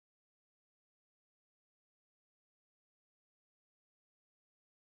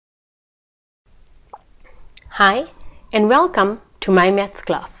Hi and welcome to my maths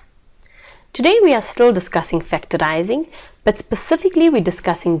class. Today we are still discussing factorizing, but specifically we're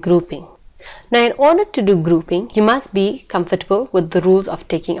discussing grouping. Now in order to do grouping, you must be comfortable with the rules of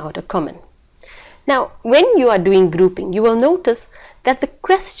taking out a common. Now when you are doing grouping, you will notice that the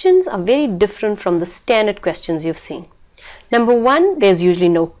questions are very different from the standard questions you've seen. Number one, there's usually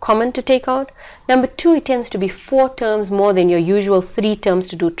no common to take out. Number two, it tends to be 4 terms more than your usual 3 terms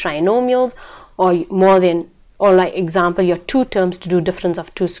to do trinomials, or more than, or like example, your 2 terms to do difference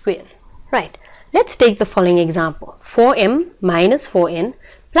of 2 squares. Right, let's take the following example, 4m minus 4n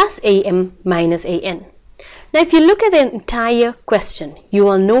plus am minus an. Now if you look at the entire question, you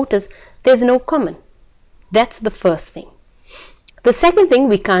will notice there's no common. That's the first thing. The second thing,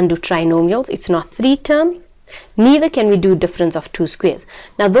 we can't do trinomials, it's not 3 terms. Neither can we do difference of 2 squares.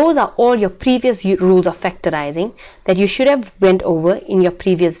 Now those are all your previous rules of factorizing that you should have went over in your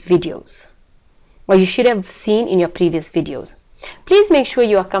previous videos, or you should have seen in your previous videos. Please make sure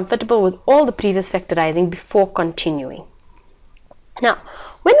you are comfortable with all the previous factorizing before continuing. Now,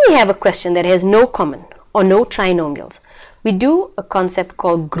 when we have a question that has no common or no trinomials, we do a concept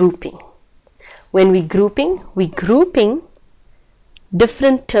called grouping. When we're grouping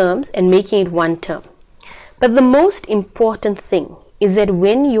different terms and making it one term. But the most important thing is that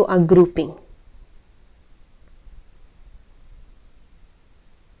when you are grouping,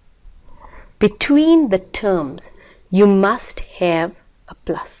 between the terms, you must have a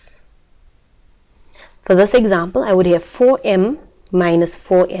plus. For this example, I would have 4m minus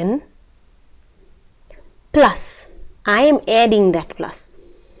 4n plus. I am adding that plus.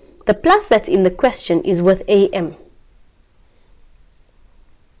 The plus that's in the question is with am.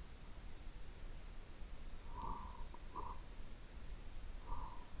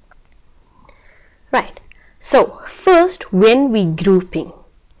 Right. So, first, when we grouping,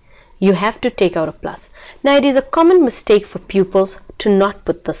 you have to take out a plus. Now it is a common mistake for pupils to not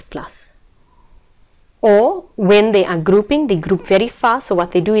put this plus. Or when they are grouping, they group very fast. So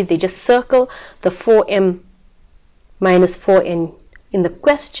what they do is they just circle the 4m minus 4n in the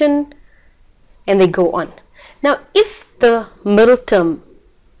question and they go on. Now if the middle term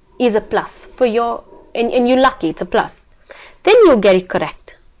is a plus for your, and you're lucky it's a plus, then you'll get it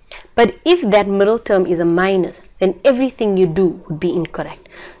correct. But if that middle term is a minus, then everything you do would be incorrect.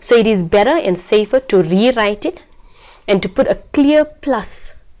 So it is better and safer to rewrite it and to put a clear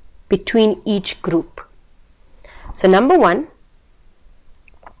plus between each group. So number one,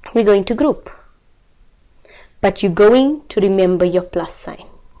 we're going to group. But you're going to remember your plus sign.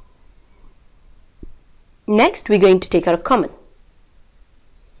 Next, we're going to take out a common,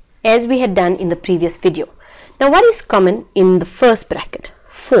 as we had done in the previous video. Now what is common in the first bracket?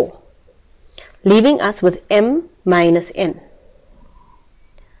 4. Leaving us with m minus n,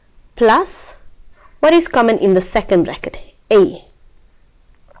 plus what is common in the second bracket? A,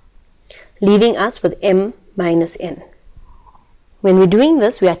 leaving us with m minus n. When we're doing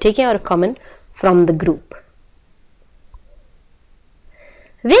this, we are taking out a common from the group.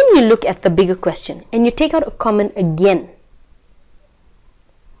 Then you look at the bigger question and you take out a common again.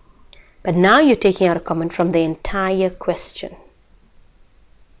 But now you're taking out a common from the entire question.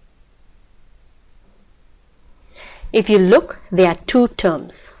 If you look, there are 2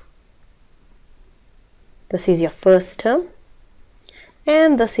 terms. This is your first term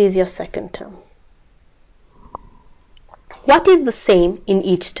and this is your second term. What is the same in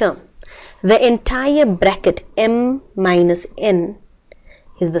each term? The entire bracket m minus n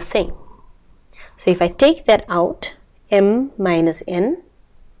is the same. So if I take that out, m minus n,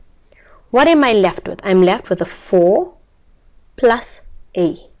 what am I left with? I'm left with a 4 plus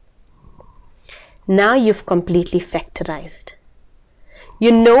a. Now you've completely factorized.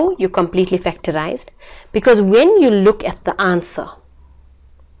 You know you completely factorized because when you look at the answer,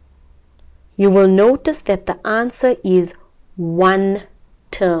 you will notice that the answer is 1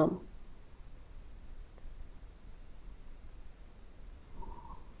 term.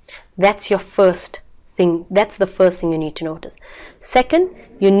 That's your first thing. That's the first thing you need to notice. Second,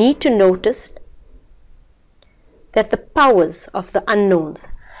 you need to notice that the powers of the unknowns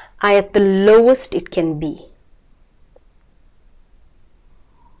are at the lowest it can be.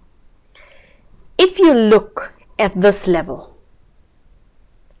 If you look at this level,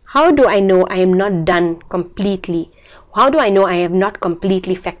 how do I know I am not done completely? How do I know I have not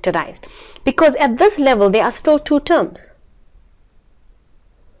completely factorized? Because at this level there are still 2 terms.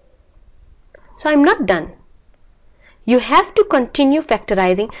 So I'm not done. You have to continue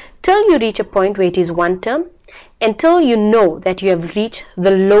factorizing till you reach a point where it is 1 term, until you know that you have reached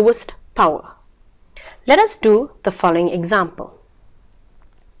the lowest power. Let us do the following example.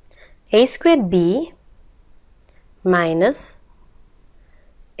 A squared b minus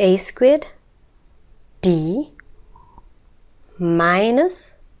a squared d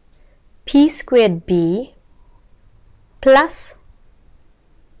minus p squared b plus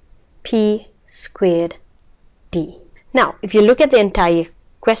p squared d. Now, if you look at the entire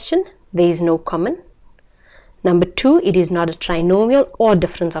question, there is no common. Number 2, it is not a trinomial or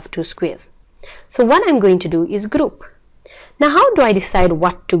difference of two squares. So what I'm going to do is group. Now, how do I decide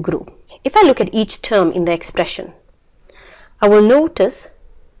what to group? If I look at each term in the expression, I will notice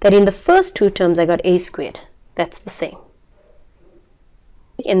that in the first two terms I got a squared. That's the same.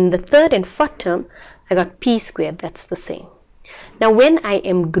 In the third and fourth term, I got p squared. That's the same. Now, when I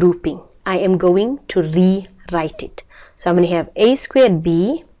am grouping, I am going to rewrite it. So I'm going to have a squared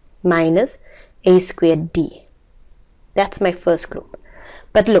b minus a squared d. That's my first group.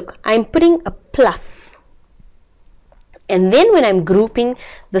 But look, I'm putting a plus. And then when I'm grouping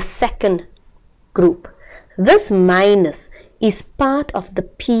the second group, this minus is part of the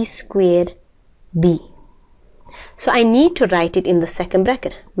p squared b. So I need to write it in the second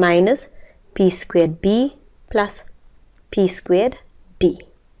bracket, minus p squared b plus p squared d.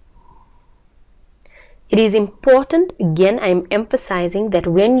 It is important, again I am emphasizing that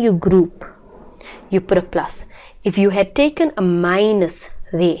when you group, you put a plus. If you had taken a minus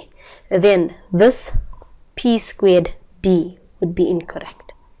there, then this p squared d would be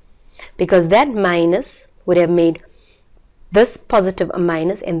incorrect, because that minus would have made this positive a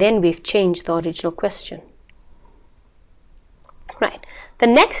minus, and then we've changed the original question. Right. The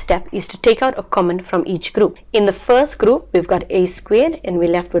next step is to take out a common from each group. In the first group, we've got a squared and we're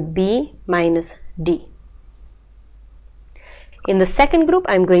left with b minus d. In the second group,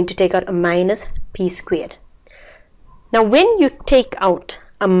 I'm going to take out a minus p squared. Now, when you take out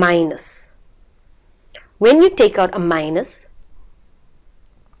a minus,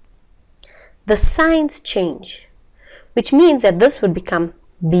 the signs change, which means that this would become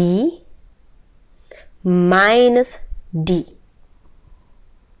b minus d.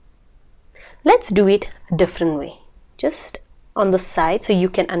 Let's do it a different way, just on the side so you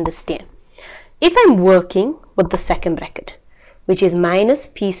can understand. If I'm working with the second bracket, which is minus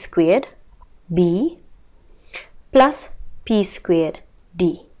p squared b plus p squared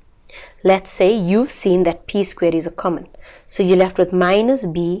d. Let's say you've seen that p squared is a common, so you're left with minus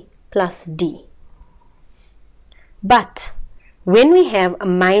b plus d. But when we have a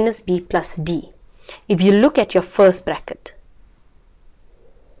minus b plus d, if you look at your first bracket,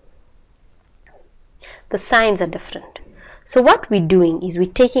 the signs are different. So what we're doing is we're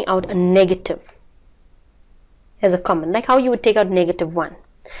taking out a negative as a common, like how you would take out negative 1.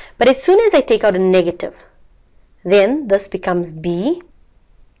 But as soon as I take out a negative, then this becomes b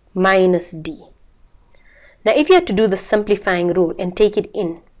minus d. Now, if you had to do the simplifying rule and take it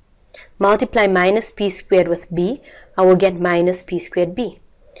in, multiply minus p squared with b, I will get minus p squared b.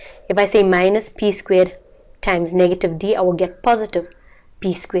 If I say minus p squared times negative d, I will get positive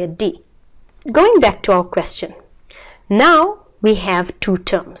p squared d. Going back to our question, now we have two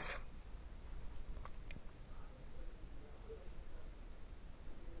terms.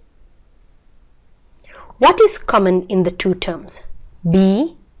 What is common in the two terms?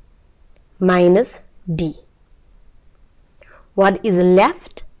 b minus d. What is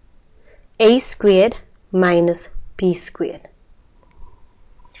left? A squared minus p squared.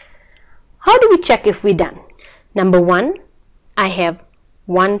 How do we check if we're done? Number 1, I have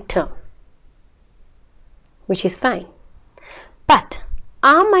one term, which is fine. But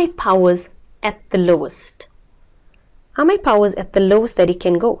are my powers at the lowest? Are my powers at the lowest that it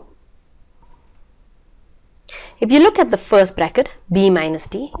can go? If you look at the first bracket, b minus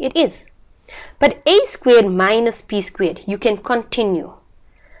d, it is. But a squared minus p squared, you can continue.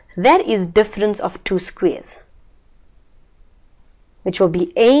 That is difference of two squares, which will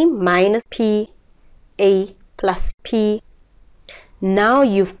be a minus p, a plus p. Now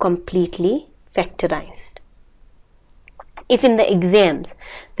you've completely factorized. If in the exams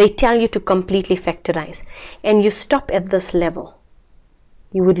they tell you to completely factorize and you stop at this level,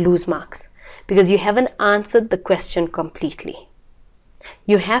 you would lose marks because you haven't answered the question completely.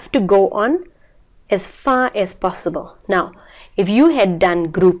 You have to go on as far as possible. Now, if you had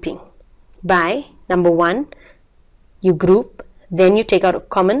done grouping by number 1, you group, then you take out a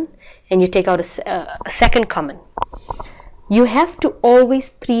common and you take out a second common. You have to always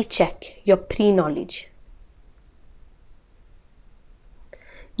pre-check your pre-knowledge.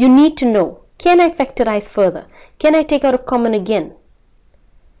 You need to know, can I factorize further? Can I take out a common again?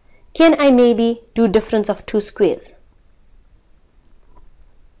 Can I maybe do difference of two squares?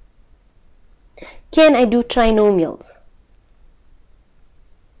 Can I do trinomials?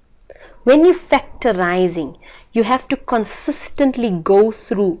 When you're factorizing, you have to consistently go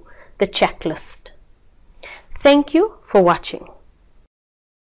through the checklist. Thank you for watching.